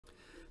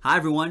Hi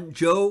everyone,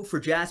 Joe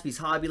for Jaspys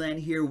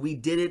Hobbyland here. We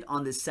did it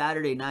on this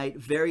Saturday night,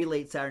 very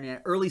late Saturday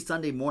night, early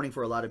Sunday morning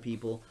for a lot of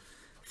people.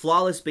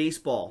 Flawless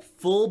Baseball,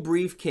 full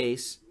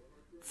briefcase,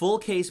 full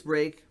case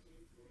break,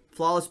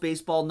 Flawless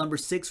Baseball number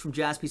 6 from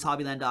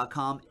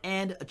JaspysHobbyland.com,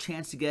 and a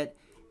chance to get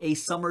a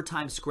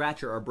summertime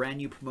scratcher, our brand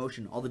new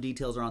promotion. All the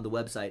details are on the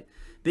website.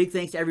 Big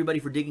thanks to everybody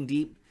for digging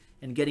deep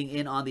and getting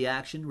in on the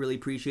action. Really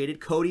appreciate it.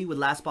 Cody with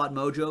Last Spot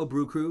Mojo,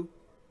 Brew Crew.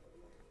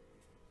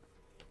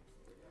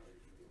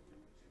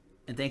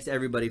 And thanks to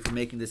everybody for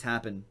making this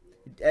happen.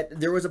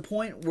 There was a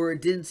point where it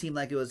didn't seem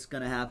like it was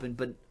going to happen,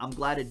 but I'm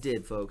glad it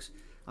did, folks.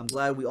 I'm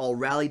glad we all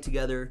rallied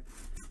together.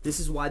 This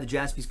is why the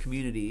Jaspys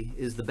community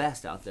is the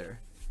best out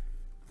there.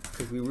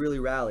 Because we really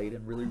rallied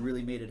and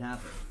really made it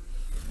happen.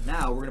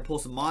 Now we're going to pull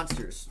some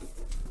monsters.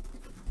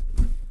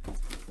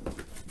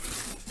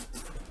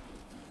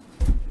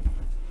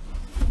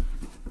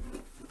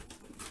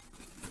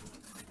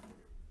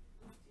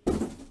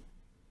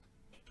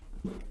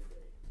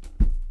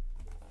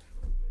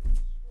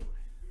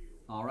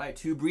 All right,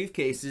 2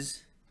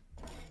 briefcases.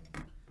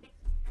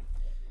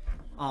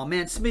 Oh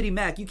man, Smitty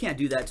Mac, you can't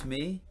do that to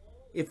me.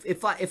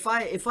 If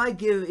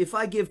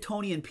I give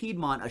Tony and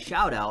Piedmont a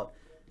shout out,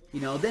 you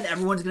know, then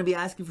everyone's gonna be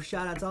asking for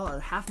shout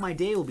outs. Half my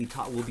day will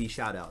be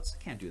shout outs.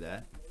 I can't do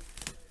that.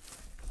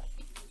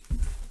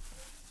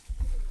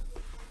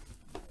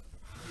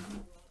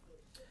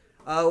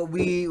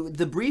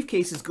 The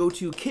briefcases go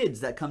to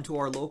kids that come to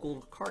our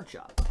local card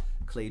shop,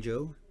 Clay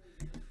Joe.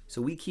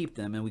 So we keep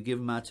them and we give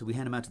them out to, we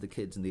hand them out to the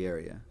kids in the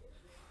area.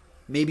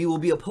 Maybe we'll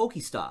be a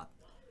Pokestop,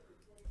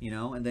 you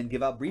know, and then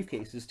give out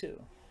briefcases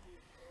too.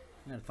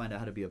 I gotta find out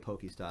how to be a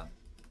Pokestop.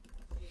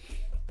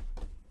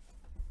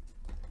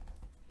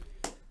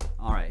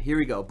 All right, here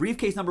we go.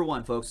 Briefcase number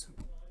 1, folks.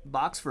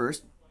 Box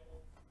first.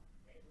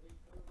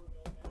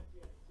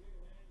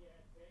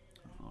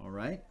 All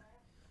right.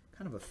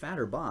 Kind of a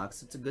fatter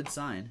box. It's a good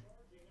sign.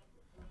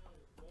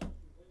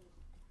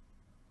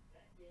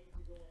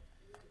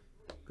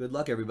 Good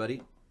luck,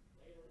 everybody.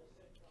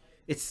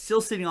 It's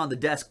still sitting on the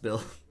desk,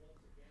 Bill.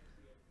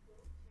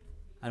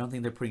 I don't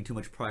think they're putting too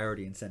much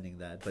priority in sending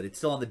that, but it's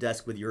still on the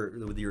desk with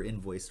your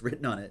invoice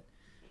written on it,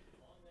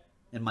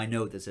 and my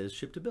note that says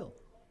 "Ship to Bill."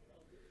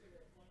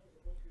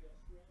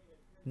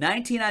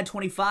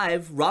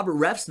 19/25, Robert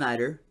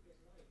Refsnyder,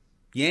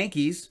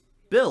 Yankees,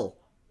 Bill.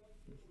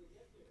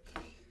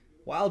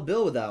 Wild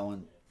Bill with that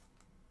one.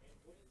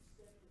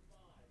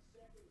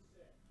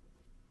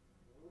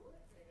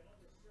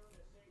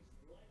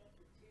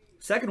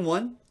 Second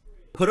one,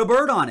 put a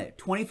bird on it.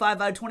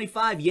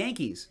 25/25,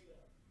 Yankees.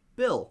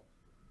 Bill.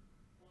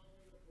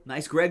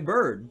 Nice Greg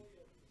Bird.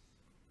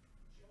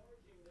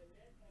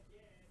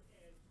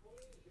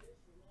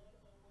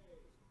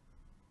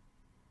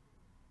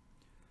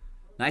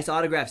 Nice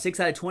autograph,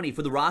 6/20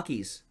 for the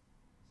Rockies.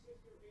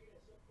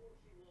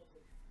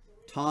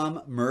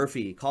 Tom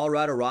Murphy.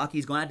 Colorado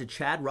Rockies going out to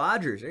Chad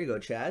Rogers. There you go,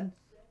 Chad.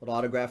 Little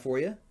autograph for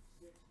you.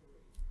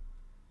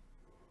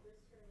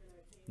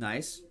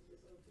 Nice.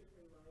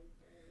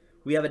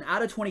 We have an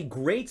out-of-20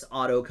 Greats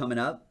auto coming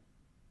up.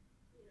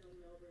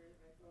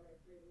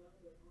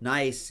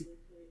 Nice.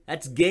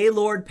 That's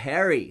Gaylord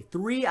Perry.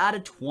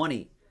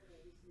 3/20.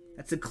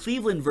 That's the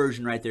Cleveland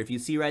version right there. If you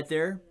see right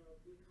there.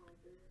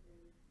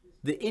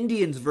 The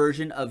Indians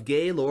version of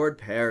Gaylord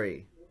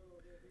Perry.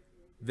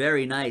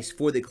 Very nice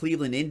for the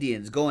Cleveland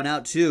Indians. Going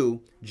out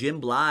to Jim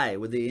Bly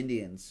with the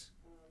Indians.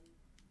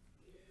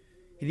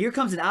 And here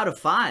comes an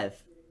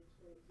out-of-5.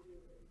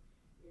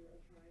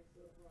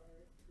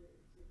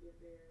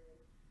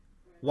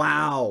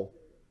 Wow.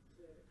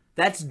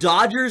 That's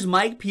Dodgers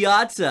Mike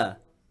Piazza.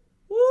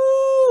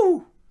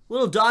 Woo!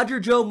 Little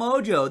Dodger Joe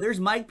Mojo. There's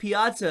Mike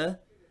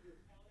Piazza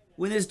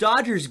with his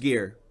Dodgers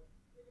gear.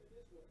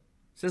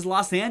 Says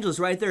Los Angeles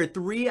right there.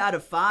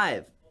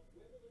 3/5.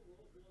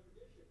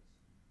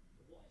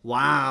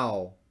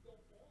 Wow.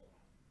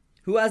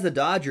 Who has the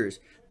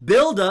Dodgers?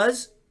 Bill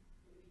does.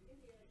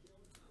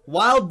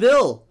 Wild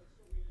Bill.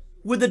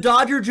 With the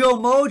Dodger Joe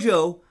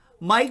Mojo.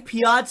 Mike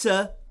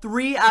Piazza.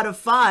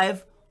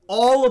 3/5.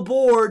 All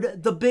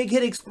aboard the Big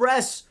Hit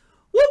Express.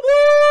 Whoop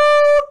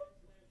whoop!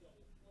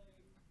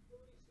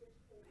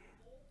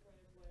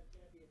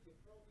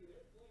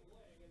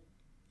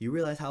 You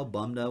realize how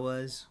bummed I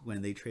was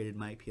when they traded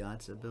Mike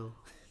Piazza, Bill?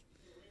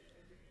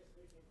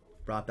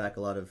 Brought back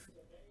a lot of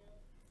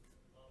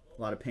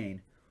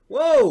pain.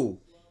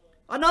 Whoa!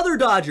 Another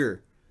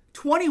Dodger.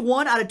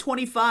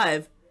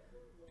 21/25.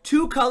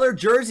 2-color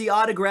jersey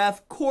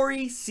autograph,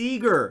 Corey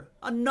Seager.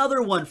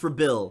 Another one for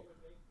Bill.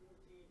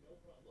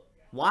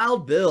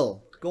 Wild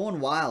Bill. Going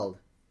wild.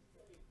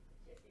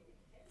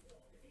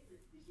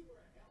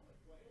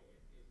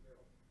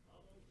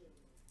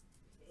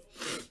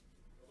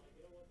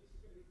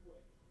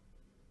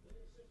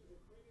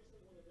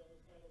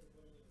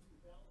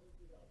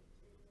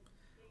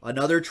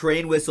 Another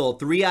train whistle.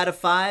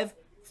 3/5.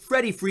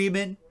 Freddie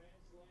Freeman.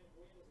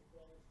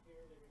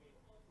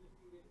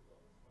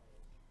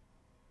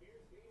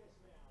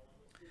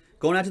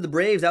 Going out to the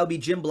Braves, that would be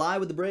Jim Bly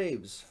with the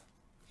Braves.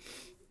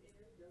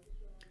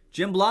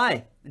 Jim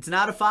Bly, It's an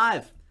out of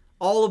 5.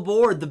 All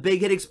aboard the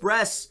Big Hit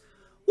Express.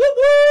 Woo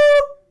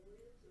woo!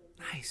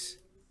 Nice.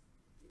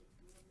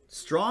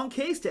 Strong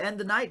case to end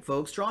the night,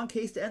 folks. Strong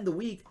case to end the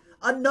week.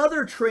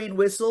 Another train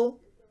whistle.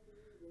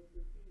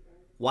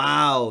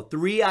 Wow.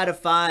 3 out of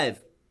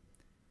 5.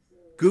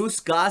 Goose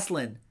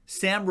Goslin,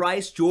 Sam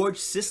Rice, George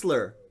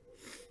Sisler.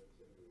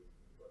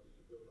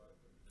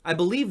 I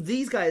believe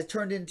these guys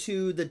turned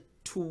into the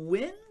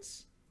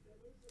Twins?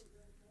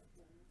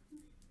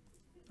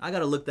 I got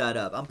to look that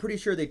up. I'm pretty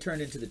sure they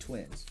turned into the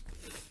Twins.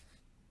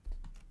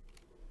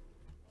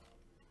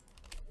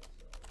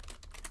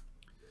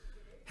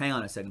 Hang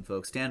on a second,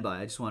 folks. Stand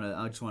by. I just want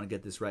to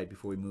get this right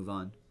before we move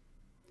on.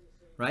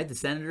 Right? The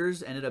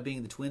Senators ended up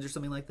being the Twins or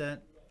something like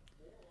that.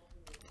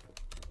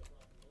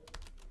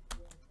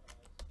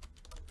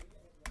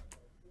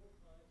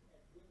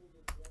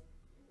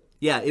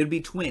 Yeah, it would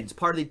be Twins.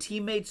 Part of the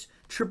teammates,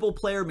 triple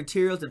player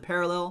materials and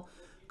parallel.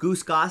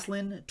 Goose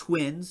Goslin,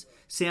 Twins.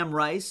 Sam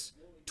Rice,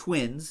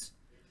 Twins.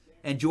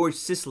 And George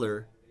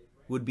Sisler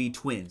would be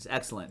Twins.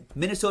 Excellent.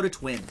 Minnesota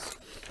Twins.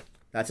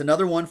 That's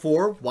another one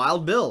for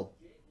Wild Bill.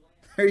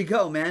 There you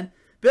go, man.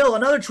 Bill,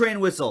 another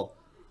train whistle.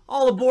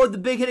 All aboard the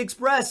Big Hit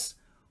Express.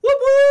 Whoop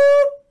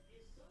whoop!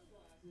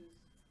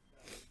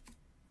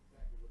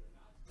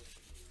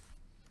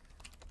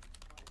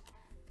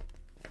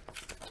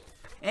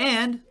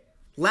 And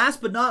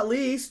last but not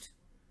least,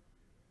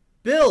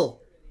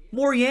 Bill,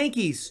 more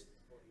Yankees.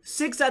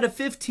 6 out of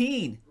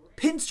 15.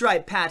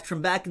 Pinstripe patch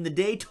from back in the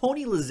day,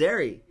 Tony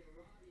Lazzeri.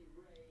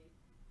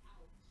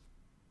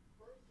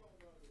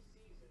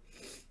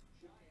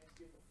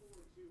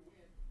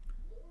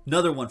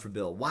 Another one for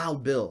Bill.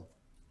 Wild Bill.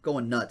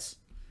 Going nuts.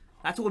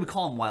 That's what we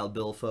call him, Wild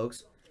Bill,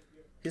 folks.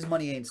 His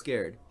money ain't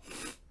scared.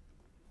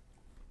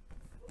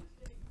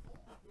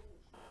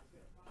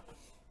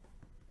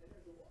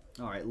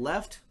 All right,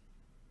 left.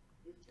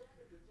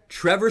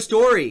 Trevor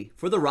Story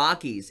for the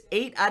Rockies.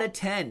 8 out of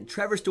 10.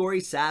 Trevor Story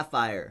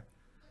Sapphire.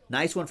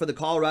 Nice one for the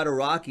Colorado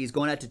Rockies.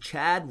 Going out to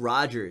Chad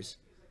Rogers.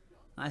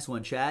 Nice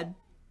one, Chad.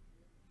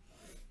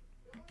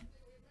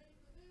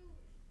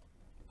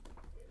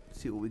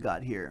 Let's see what we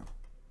got here.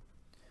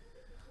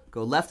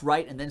 Go left,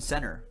 right, and then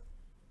center.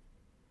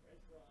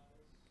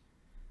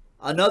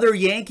 Another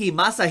Yankee,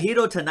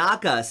 Masahiro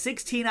Tanaka.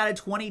 16 out of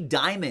 20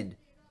 diamond.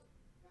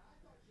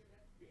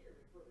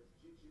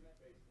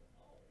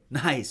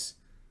 Nice.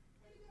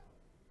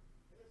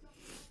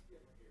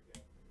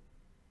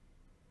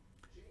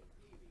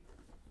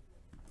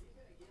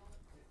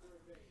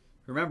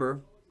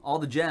 Remember, all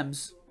the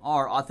gems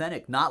are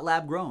authentic, not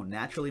lab grown,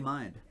 naturally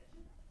mined.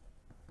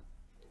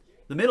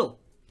 The middle.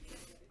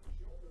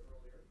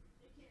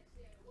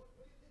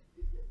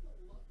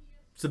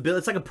 So Bill,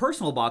 it's like a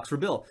personal box for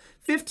Bill.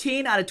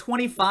 15 out of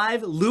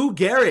 25, Lou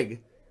Gehrig.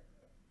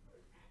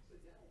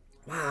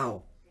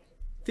 Wow.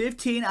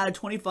 15 out of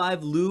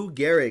 25, Lou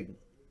Gehrig.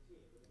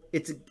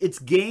 It's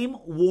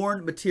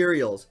game-worn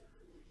materials.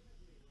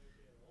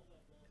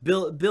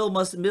 Bill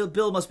must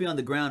be on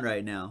the ground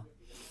right now.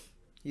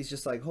 He's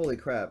just like, holy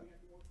crap.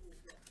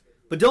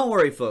 But don't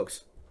worry,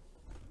 folks.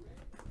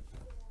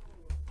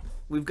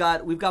 We've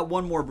got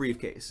one more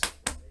briefcase.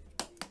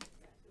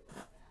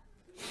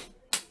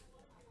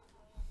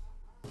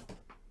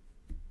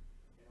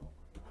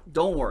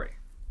 Don't worry.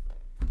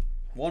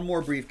 One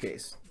more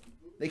briefcase.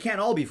 They can't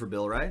all be for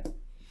Bill, right?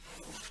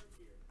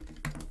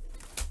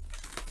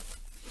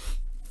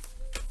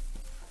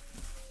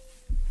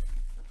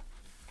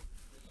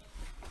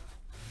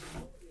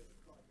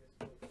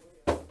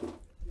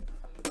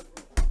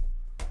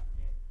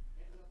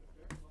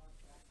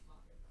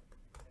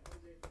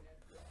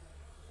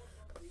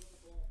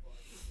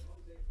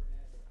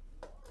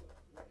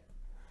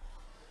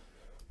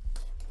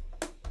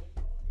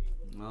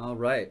 All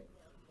right.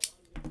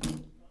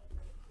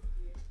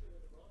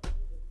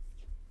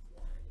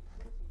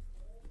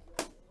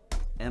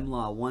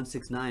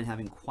 MLaw169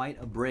 having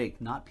quite a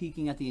break. Not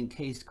peeking at the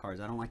encased cards.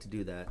 I don't like to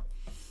do that.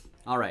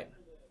 All right.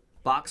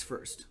 Box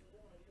first.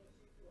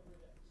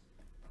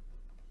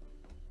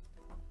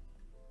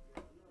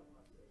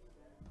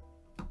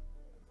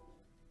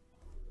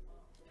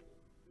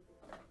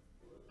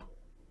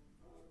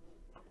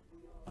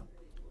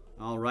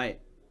 All right.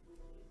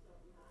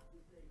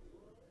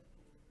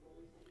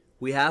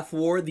 We have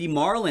for the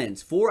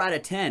Marlins, 4 out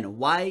of 10,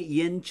 Wai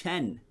Yin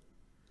Chen.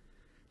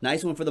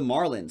 Nice one for the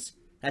Marlins.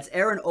 That's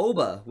Aaron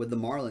Oba with the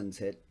Marlins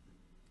hit.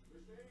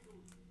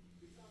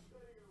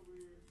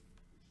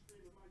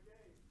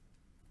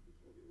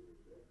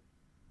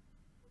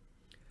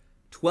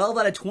 $12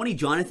 out of 20,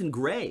 Jonathan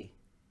Gray.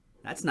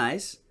 That's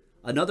nice.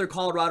 Another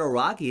Colorado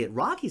Rocky hit.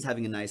 Rocky's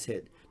having a nice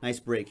hit. Nice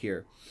break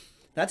here.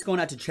 That's going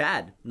out to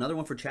Chad. Another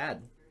one for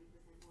Chad.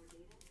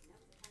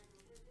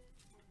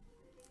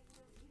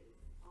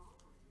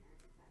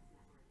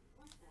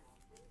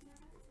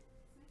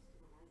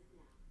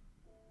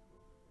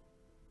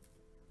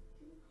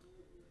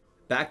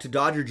 Back to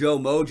Dodger Joe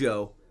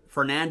Mojo.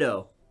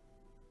 Fernando.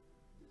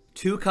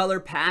 2-color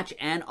patch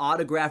and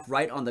autograph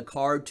right on the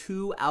card.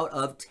 2 out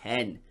of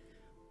 10.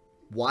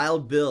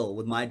 Wild Bill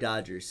with my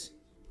Dodgers.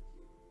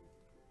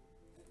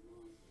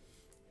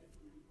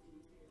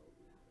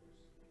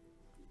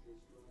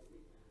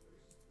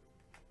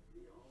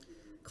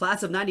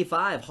 Class of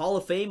 95, Hall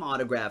of Fame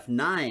autograph,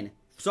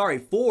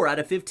 4 out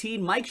of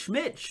 15, Mike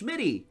Schmidt,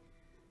 Schmitty.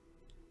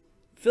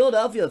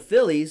 Philadelphia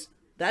Phillies,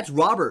 that's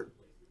Robert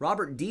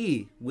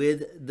D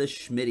with the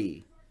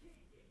Schmitty.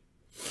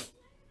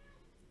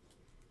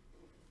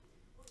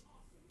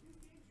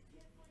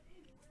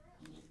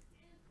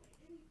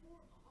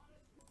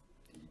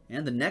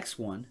 And the next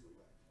one,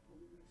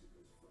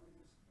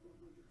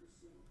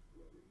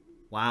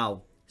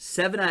 wow,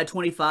 7 out of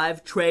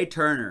 25, Trey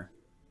Turner.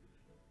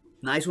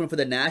 Nice one for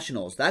the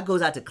Nationals. That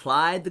goes out to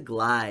Clyde the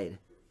Glide.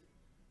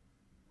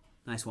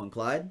 Nice one,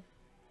 Clyde.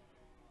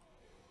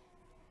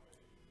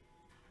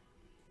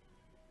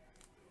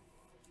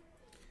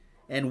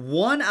 And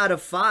 1 out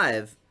of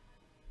 5.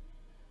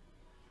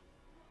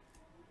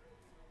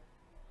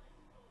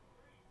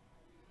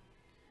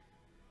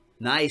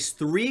 Nice.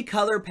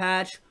 3-color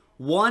patch.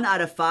 1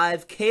 out of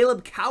 5.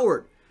 Caleb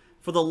Cowart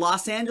for the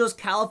Los Angeles,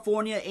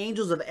 California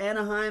Angels of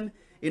Anaheim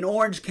in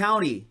Orange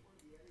County.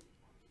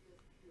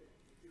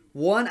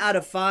 1 out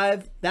of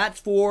 5. That's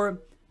for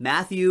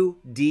Matthew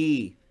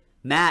D.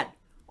 Matt,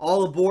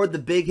 all aboard the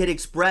Big Hit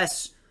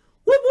Express.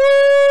 Whoop,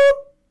 whoop!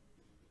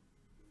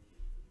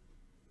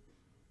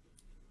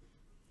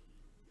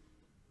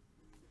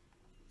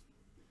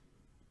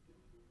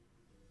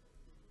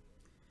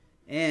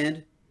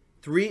 And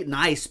 3,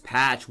 nice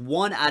patch.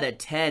 1 out of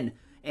 10.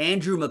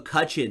 Andrew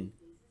McCutchen.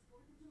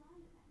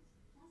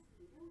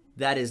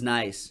 That is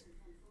nice.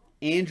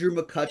 Andrew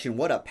McCutchen,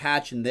 what a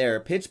patch in there.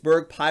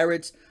 Pittsburgh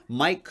Pirates,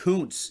 Mike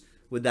Kuntz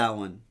with that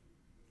one.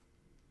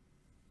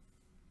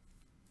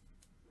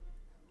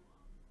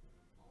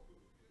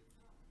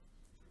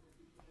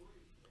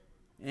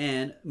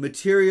 And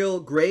material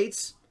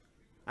greats,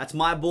 that's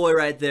my boy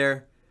right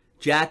there,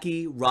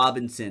 Jackie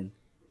Robinson.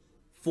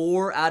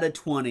 4 out of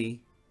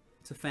 20.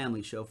 It's a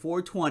family show.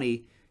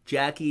 420,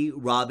 Jackie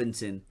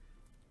Robinson,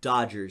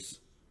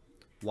 Dodgers,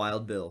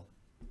 Wild Bill.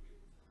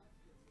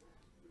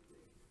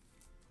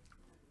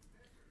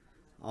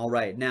 All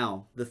right,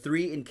 now the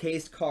 3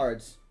 encased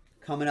cards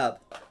coming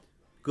up.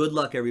 Good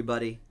luck,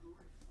 everybody.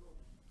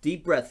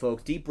 Deep breath,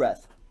 folks, deep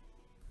breath.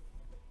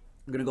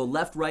 I'm going to go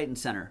left, right, and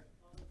center.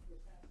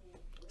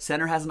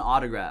 Center has an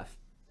autograph.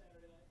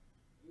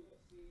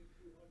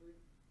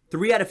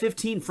 3 out of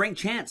 15, Frank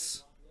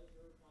Chance.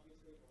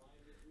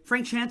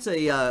 Frank Chance,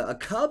 a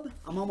Cub?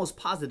 I'm almost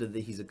positive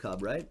that he's a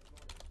Cub, right?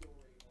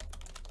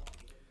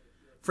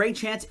 Frank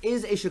Chance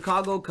is a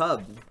Chicago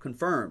Cub,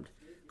 confirmed.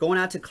 Going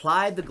out to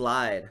Clyde the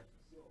Glide.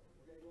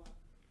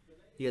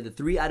 Yeah, the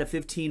 3 out of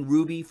 15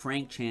 Ruby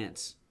Frank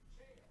Chance.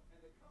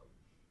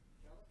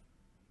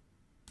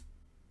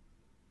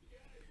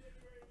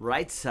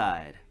 Right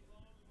side.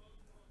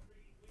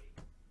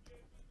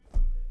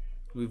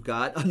 We've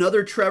got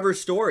another Trevor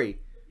Story.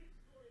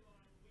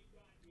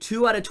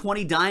 2 out of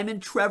 20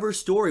 Diamond, Trevor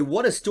Story.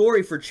 What a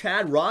story for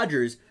Chad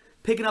Rogers.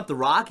 Picking up the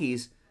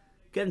Rockies.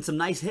 Getting some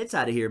nice hits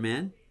out of here,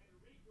 man.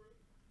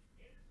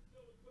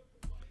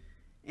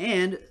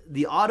 And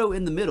the auto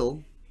in the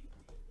middle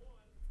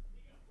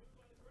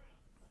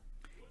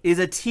is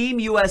a Team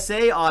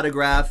USA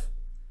autograph.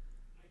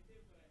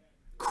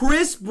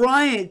 Chris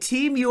Bryant,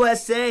 Team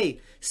USA.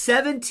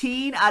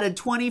 17 out of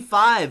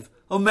 25.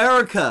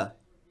 America.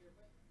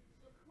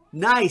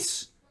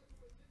 Nice.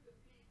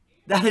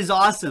 That is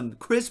awesome.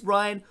 Chris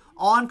Bryant,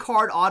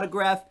 on-card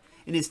autograph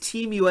in his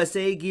Team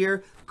USA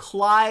gear.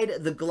 Clyde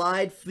the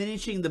Glide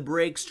finishing the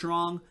break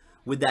strong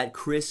with that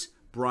Chris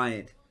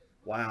Bryant.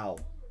 Wow.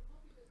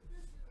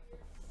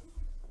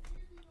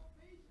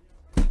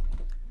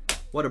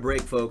 What a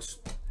break, folks.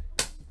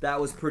 That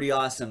was pretty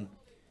awesome.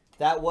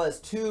 That was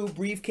 2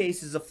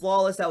 briefcases of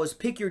Flawless. That was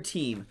Pick Your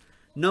Team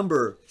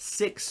number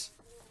 6.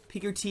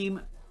 Pick Your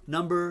Team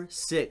number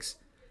 6.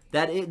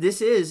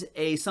 This is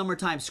a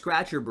summertime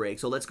scratcher break.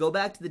 So let's go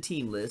back to the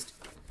team list.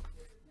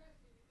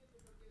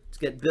 Let's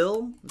get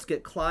Bill. Let's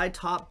get Clyde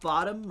top,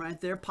 bottom right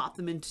there. Pop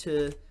them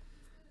into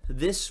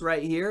this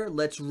right here.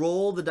 Let's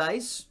roll the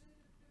dice.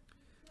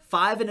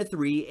 5 and a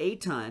 3,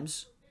 8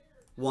 times.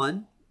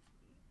 1,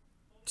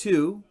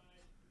 2,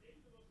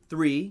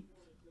 3,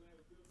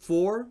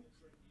 4,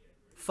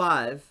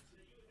 5,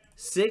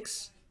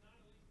 6,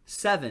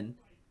 7,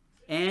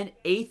 and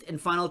 8th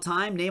and final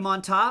time. Name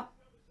on top.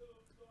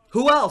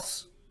 Who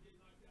else?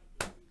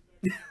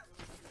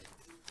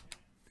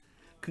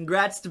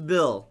 Congrats to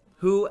Bill.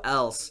 Who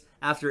else?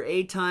 After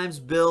 8 times,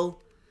 Bill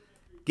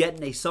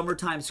getting a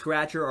summertime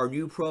scratcher, our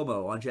new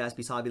promo on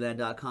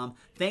JaspysHobbyland.com.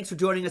 Thanks for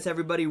joining us,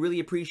 everybody. Really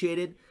appreciate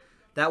it.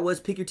 That was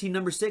Pick Your Team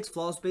number 6,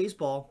 Flawless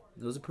Baseball.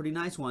 It was a pretty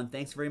nice one.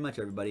 Thanks very much,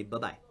 everybody.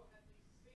 Bye-bye.